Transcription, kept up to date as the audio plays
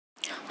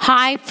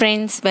Hi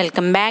friends,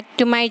 welcome back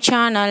to my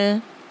channel.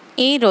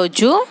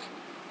 ఈరోజు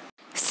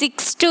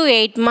 6 to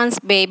 8 months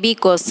baby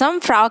కోసం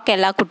frock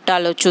ఎలా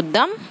కుట్టాలో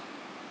చూద్దాం.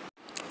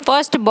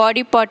 ఫస్ట్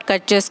బాడీ పార్ట్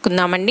కట్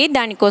చేసుకుందామండి.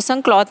 దానికోసం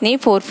క్లాత్ని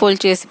 4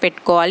 ఫోల్డ్ చేసి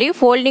పెట్టుకోవాలి.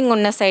 ఫోల్డింగ్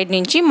ఉన్న సైడ్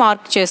నుంచి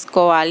మార్క్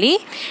చేసుకోవాలి.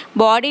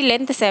 బాడీ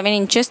లెంత్ 7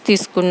 inches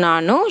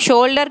తీసుకున్నాను.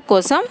 షోల్డర్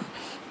కోసం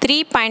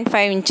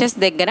 3.5 inches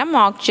దగ్గర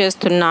మార్క్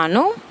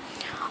చేస్తున్నాను.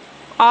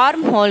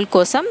 ఆర్మ్ హోల్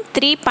కోసం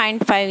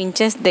 3.5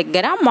 inches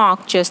దగ్గర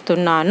మార్క్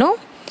చేస్తున్నాను.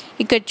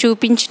 ఇక్కడ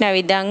చూపించిన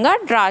విధంగా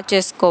డ్రా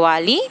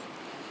చేసుకోవాలి.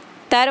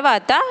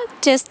 తర్వాత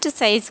చెస్ట్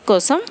సైజ్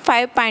కోసం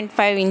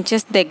 5.5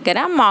 inches దగ్గర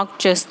మార్క్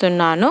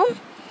చేస్తున్నాను.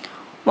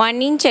 1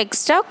 inch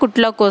ఎక్స్ట్రా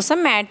కుట్ల కోసం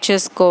యాడ్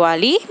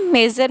చేసుకోవాలి.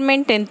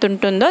 మెజర్మెంట్ ఎంత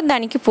ఉంటుందో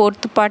దానికి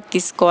 4th part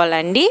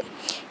తీసుకోవాలండి.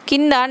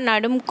 కింద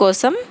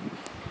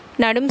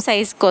నడుం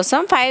సైజ్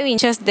కోసం 5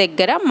 inches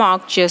దగ్గర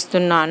మార్క్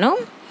చేస్తున్నాను.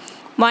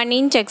 1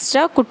 inch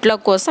ఎక్స్ట్రా కుట్ల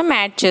కోసం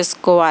యాడ్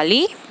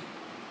చేసుకోవాలి.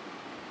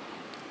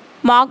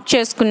 మార్క్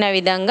చేసుకున్న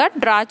విధంగా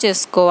డ్రా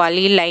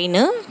చేసుకోవాలి.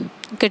 లైన్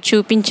ఇక్కడ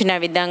చూపించిన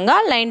విధంగా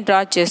లైన్ డ్రా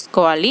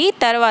చేసుకోవాలి.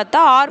 తర్వాత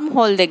ఆర్మ్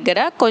హోల్ దగ్గర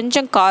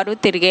కొంచెం కారు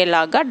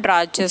తిరిగేలాగా డ్రా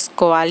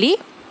చేసుకోవాలి.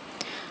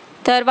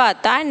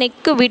 తర్వాత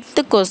నెక్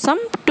విడ్త్ కోసం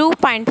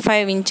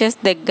 2.5 inches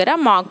దగ్గర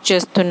మార్క్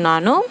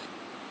చేస్తున్నాను.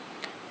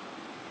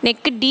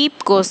 నెక్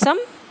డీప్ కోసం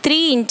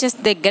 3 inches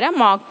దగ్గర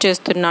మార్క్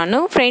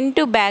చేస్తున్నాను.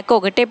 ఫ్రంట్ బ్యాక్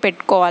ఒకటే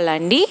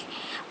పెట్టుకోవాలండి.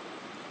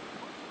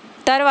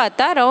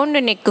 తర్వాత రౌండ్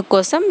నెక్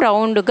కోసం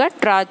రౌండ్గా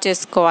డ్రా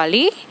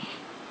చేసుకోవాలి.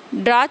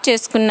 డ్రా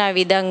చేసుకున్న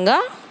విధంగా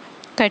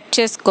కట్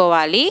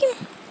చేసుకోవాలి.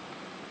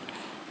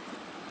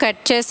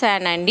 కట్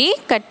చేశానండి.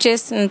 కట్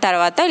చేసిన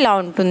తర్వాత ఇలా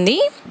ఉంటుంది.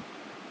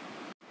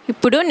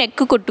 ఇప్పుడు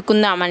నెక్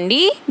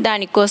కుట్టుకుందామండి.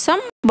 దానికోసం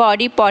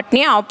బాడీ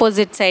పార్ట్ని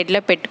ఆపోజిట్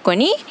సైడ్లో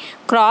పెట్టుకొని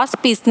క్రాస్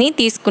పీస్ని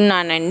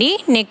తీసుకున్నానండి.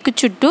 నెక్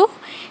చుట్టూ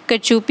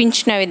ఇక్కడ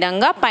చూపించిన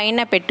విధంగా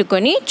పైన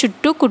పెట్టుకొని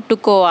చుట్టూ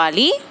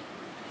కుట్టుకోవాలి.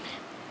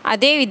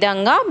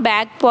 అదేవిధంగా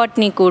బ్యాక్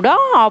పార్ట్ని కూడా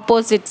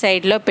ఆపోజిట్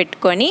సైడ్లో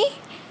పెట్టుకొని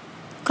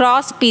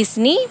క్రాస్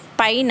పీస్ని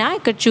పైన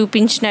ఇక్కడ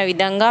చూపించిన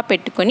విధంగా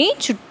పెట్టుకొని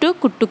చుట్టూ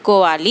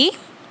కుట్టుకోవాలి.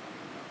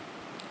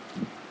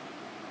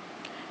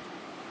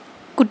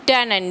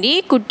 కుట్టానండి.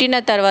 కుట్టిన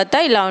తర్వాత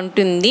ఇలా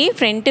ఉంటుంది.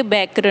 Front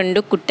back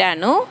 2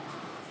 కుట్టాను.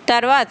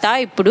 తర్వాత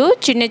ఇప్పుడు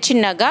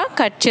చిన్నగా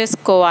కట్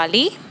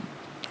చేసుకోవాలి.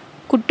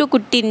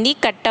 కుట్టింది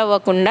కట్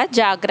అవ్వకుండా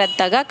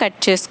జాగ్రత్తగా కట్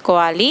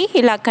చేసుకోవాలి.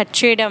 ఇలా కట్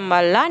చేయడం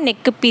వల్ల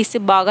నెక్ పీస్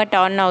బాగా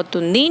టర్న్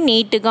అవుతుంది,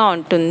 నీట్గా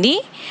ఉంటుంది.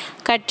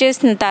 కట్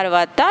చేసిన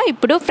తర్వాత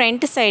ఇప్పుడు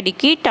ఫ్రంట్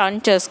సైడ్కి టర్న్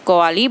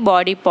చేసుకోవాలి.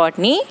 బాడీ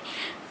పార్ట్ని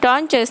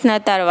టర్న్ చేసిన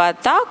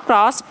తర్వాత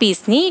క్రాస్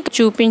పీస్ని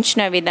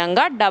చూపించిన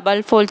విధంగా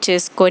డబల్ ఫోల్డ్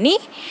చేసుకొని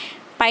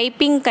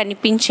పైపింగ్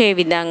కనిపించే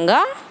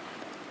విధంగా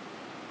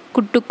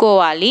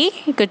కుట్టుకోవాలి.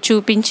 ఇక్కడ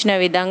చూపించిన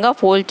విధంగా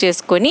ఫోల్డ్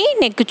చేసుకొని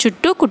నెక్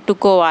చుట్టూ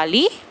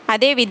కుట్టుకోవాలి.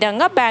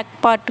 అదేవిధంగా బ్యాక్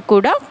పార్ట్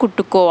కూడా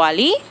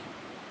కుట్టుకోవాలి.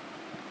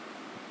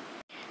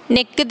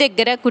 నెక్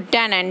దగ్గర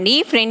కుట్టానండి.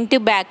 Front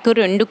back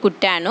 2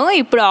 కుట్టాను.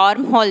 ఇప్పుడు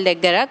ఆర్మ్ హోల్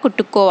దగ్గర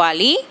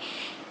కుట్టుకోవాలి.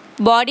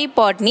 బాడీ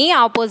పార్ట్ని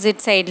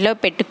ఆపోజిట్ సైడ్లో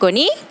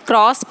పెట్టుకొని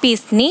క్రాస్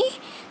పీస్ని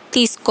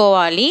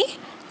తీసుకోవాలి.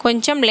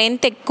 కొంచెం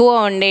లెంత్ ఎక్కువ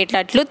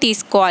ఉండేటట్లు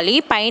తీసుకోవాలి.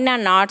 పైన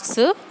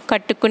నాట్స్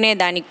కట్టుకునే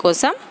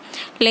దానికోసం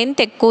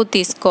లెంత్ ఎక్కువ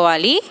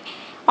తీసుకోవాలి.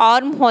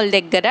 ఆర్మ్ హోల్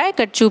దగ్గర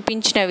ఇక్కడ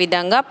చూపించిన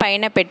విధంగా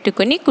పైన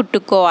పెట్టుకొని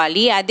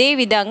కుట్టుకోవాలి.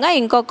 అదేవిధంగా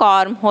ఇంకొక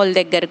ఆర్మ్ హోల్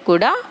దగ్గర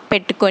కూడా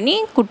పెట్టుకొని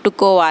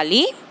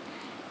కుట్టుకోవాలి.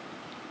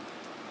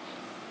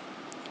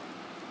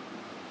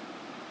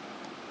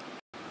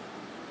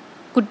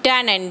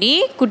 కుట్టానండి.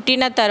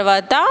 కుట్టిన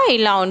తర్వాత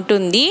ఇలా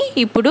ఉంటుంది.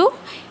 ఇప్పుడు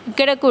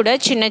ఇక్కడ కూడా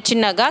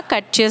చిన్నగా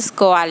కట్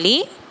చేసుకోవాలి.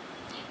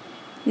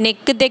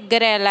 నెక్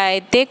దగ్గర ఎలా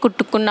అయితే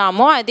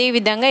కుట్టుకున్నామో అదే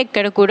విధంగా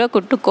ఇక్కడ కూడా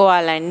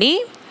కుట్టుకోవాలండి.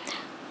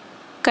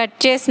 కట్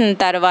చేసిన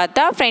తర్వాత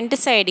ఫ్రంట్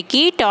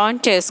సైడ్కి టర్న్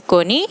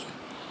చేసుకొని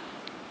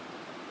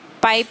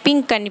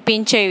పైపింగ్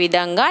కనిపించే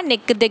విధంగా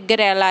నెక్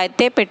దగ్గర ఎలా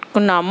అయితే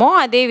పెట్టుకున్నామో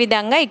అదే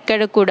విధంగా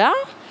ఇక్కడ కూడా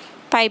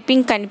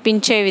పైపింగ్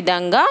కనిపించే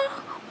విధంగా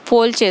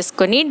ఫోల్డ్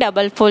చేసుకొని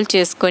డబల్ ఫోల్డ్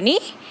చేసుకొని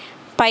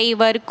పై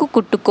వరకు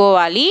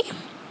కుట్టుకోవాలి.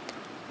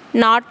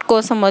 నాట్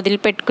కోసం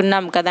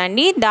వదిలిపెట్టుకున్నాం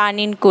కదండి,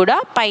 దానిని కూడా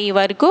పై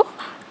వరకు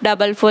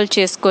డబల్ ఫోల్డ్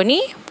చేసుకొని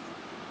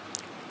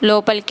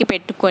లోపలికి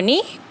పెట్టుకొని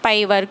పై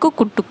వరకు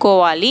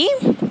కుట్టుకోవాలి.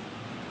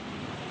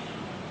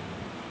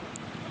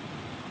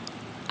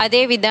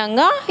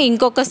 అదేవిధంగా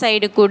ఇంకొక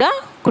సైడ్ కూడా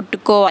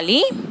కుట్టుకోవాలి.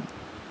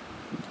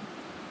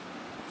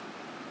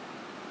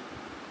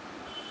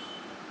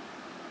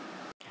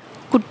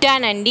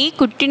 కుట్టానండి.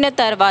 కుట్టిన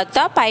తర్వాత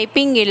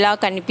పైపింగ్ ఇలా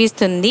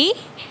కనిపిస్తుంది.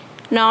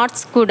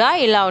 నాట్స్ కూడా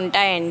ఇలా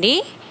ఉంటాయండి.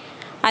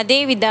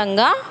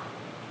 అదేవిధంగా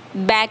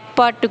బ్యాక్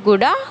పార్ట్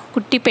కూడా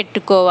కుట్టి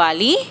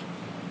పెట్టుకోవాలి.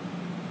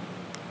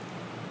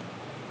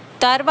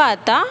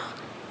 తర్వాత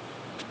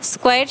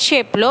స్క్వేర్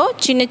షేప్లో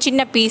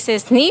చిన్న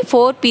పీసెస్ని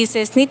 4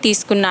 పీసెస్ని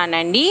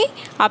తీసుకున్నానండి.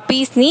 ఆ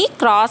పీస్ని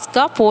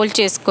క్రాస్గా ఫోల్డ్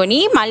చేసుకొని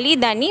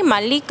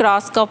మళ్ళీ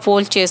క్రాస్గా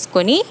ఫోల్డ్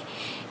చేసుకొని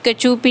ఇక్కడ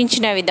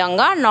చూపించిన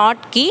విధంగా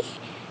నాట్కి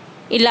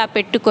ఇలా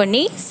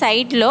పెట్టుకొని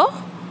సైడ్లో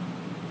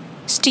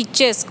స్టిచ్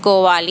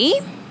చేసుకోవాలి.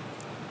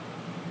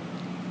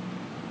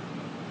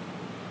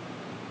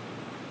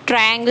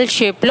 ట్రయాంగిల్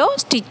షేప్లో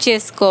స్టిచ్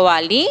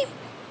చేసుకోవాలి.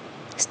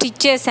 స్టిచ్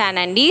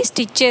చేశానండి.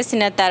 స్టిచ్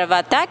చేసిన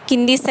తర్వాత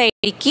కింది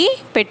సైడ్కి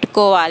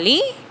పెట్టుకోవాలి.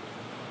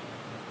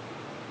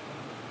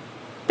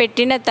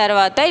 పెట్టిన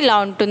తర్వాత ఇలా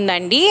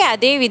ఉంటుందండి.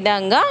 అదే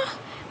విధంగా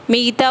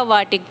మిగతా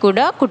వాటికి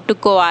కూడా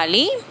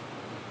కుట్టుకోవాలి.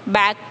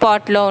 బ్యాక్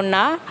పార్ట్లో ఉన్న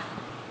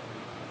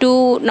 2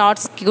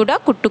 నాట్స్కి కూడా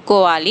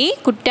కుట్టుకోవాలి.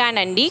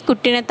 కుట్టానండి.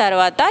 కుట్టిన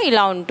తర్వాత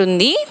ఇలా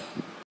ఉంటుంది.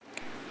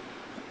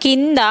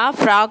 కింద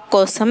ఫ్రాక్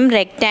కోసం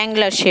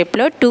రెక్టాంగులర్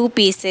షేప్లో 2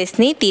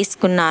 పీసెస్ని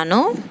తీసుకున్నాను.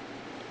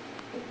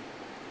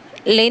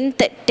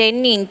 లెంత్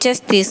 10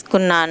 ఇంచెస్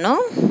తీసుకున్నాను.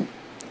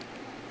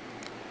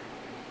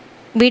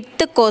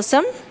 విడ్త్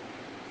కోసం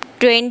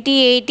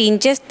 28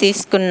 ఇంచెస్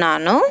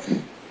తీసుకున్నాను.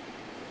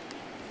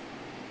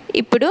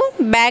 ఇప్పుడు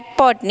బ్యాక్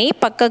పార్ట్ని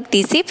పక్కకు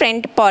తీసి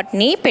ఫ్రంట్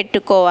పార్ట్ని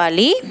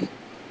పెట్టుకోవాలి.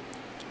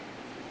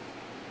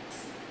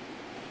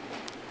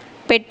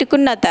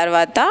 పెట్టుకున్న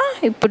తర్వాత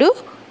ఇప్పుడు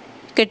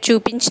ఇక్కడ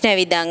చూపించిన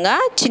విధంగా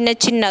చిన్న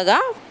చిన్నగా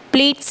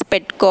ప్లీట్స్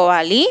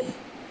పెట్టుకోవాలి.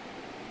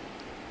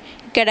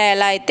 ఇక్కడ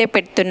ఎలా అయితే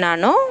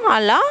పెడుతున్నానో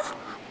అలా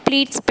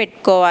ప్లీట్స్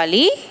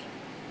పెట్టుకోవాలి.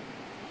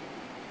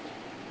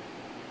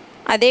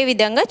 అదే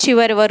విధంగా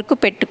చివరి వరకు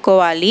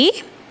పెట్టుకోవాలి.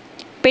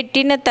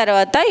 పెట్టిన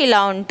తర్వాత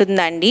ఇలా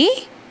ఉంటుందండి.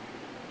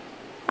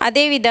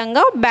 అదే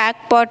విధంగా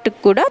బ్యాక్ పార్ట్కి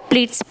కూడా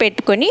ప్లీట్స్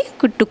పెట్టుకొని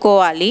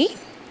కుట్టుకోవాలి.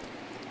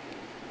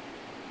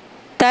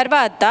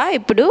 తర్వాత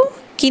ఇప్పుడు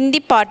కింది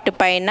పార్ట్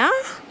పైన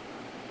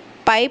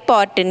పై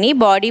పార్ట్ని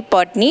బాడీ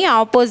పార్ట్ని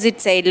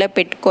ఆపోజిట్ సైడ్లో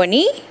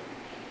పెట్టుకొని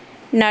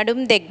నడుం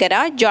దగ్గర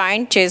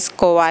జాయింట్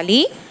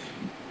చేసుకోవాలి.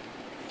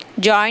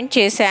 జాయింట్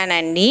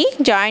చేశానండి.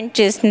 జాయింట్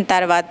చేసిన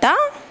తర్వాత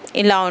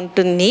ఇలా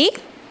ఉంటుంది.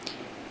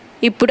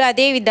 ఇప్పుడు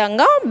అదే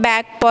విధంగా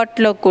బ్యాక్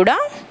పార్ట్లో కూడా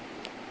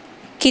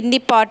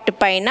కింది పార్ట్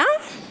పైన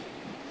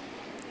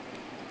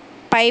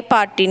పై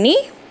పార్ట్ని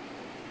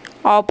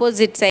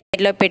ఆపోజిట్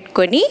సైడ్లో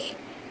పెట్టుకొని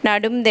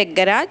నడుం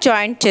దగ్గర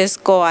జాయింట్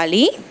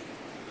చేసుకోవాలి.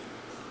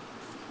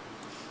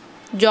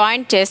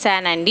 జాయింట్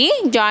చేశానండి.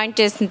 జాయింట్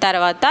చేసిన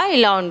తర్వాత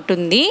ఇలా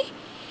ఉంటుంది.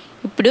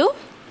 ఇప్పుడు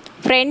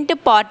ఫ్రంట్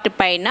పార్ట్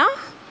పైన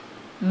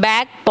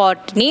బ్యాక్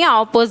పార్ట్ని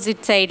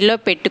ఆపోజిట్ సైడ్లో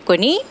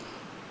పెట్టుకొని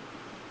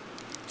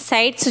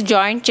సైడ్స్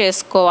జాయింట్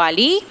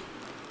చేసుకోవాలి.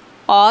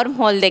 ఆర్మ్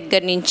హోల్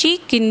దగ్గర నుంచి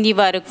కింది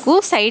వరకు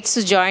సైడ్స్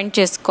జాయింట్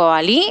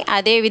చేసుకోవాలి.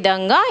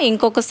 అదేవిధంగా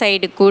ఇంకొక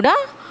సైడ్ కూడా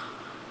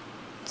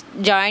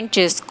జాయింట్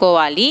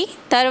చేసుకోవాలి.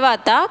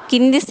 తర్వాత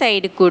కింది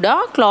సైడ్ కూడా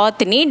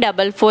క్లాత్ని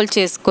డబల్ ఫోల్డ్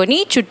చేసుకొని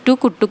చుట్టూ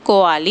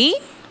కుట్టుకోవాలి.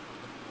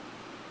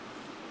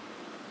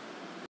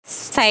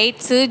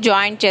 సైడ్స్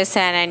జాయింట్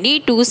చేశానండి.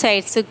 2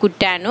 సైడ్స్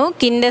కుట్టాను.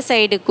 కింద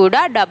సైడ్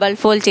కూడా డబల్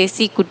ఫోల్డ్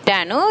చేసి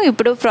కుట్టాను.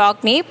 ఇప్పుడు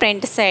ఫ్రాక్ని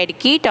ఫ్రంట్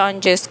సైడ్కి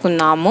టర్న్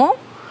చేసుకుందాము.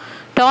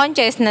 టర్న్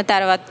చేసిన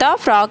తర్వాత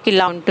ఫ్రాక్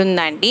ఇలా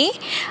ఉంటుందండి.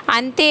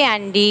 అంతే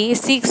అండి,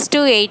 6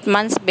 to 8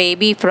 months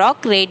baby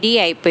frock ready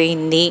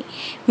అయిపోయింది.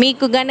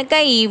 మీకు గనక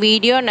ఈ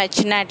వీడియో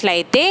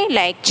నచ్చినట్లయితే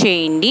లైక్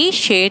చేయండి,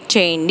 షేర్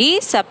చేయండి,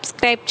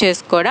 సబ్స్క్రైబ్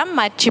చేసుకోవడం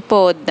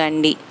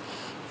మర్చిపోవద్దండి.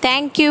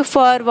 Thank you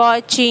for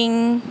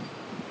watching.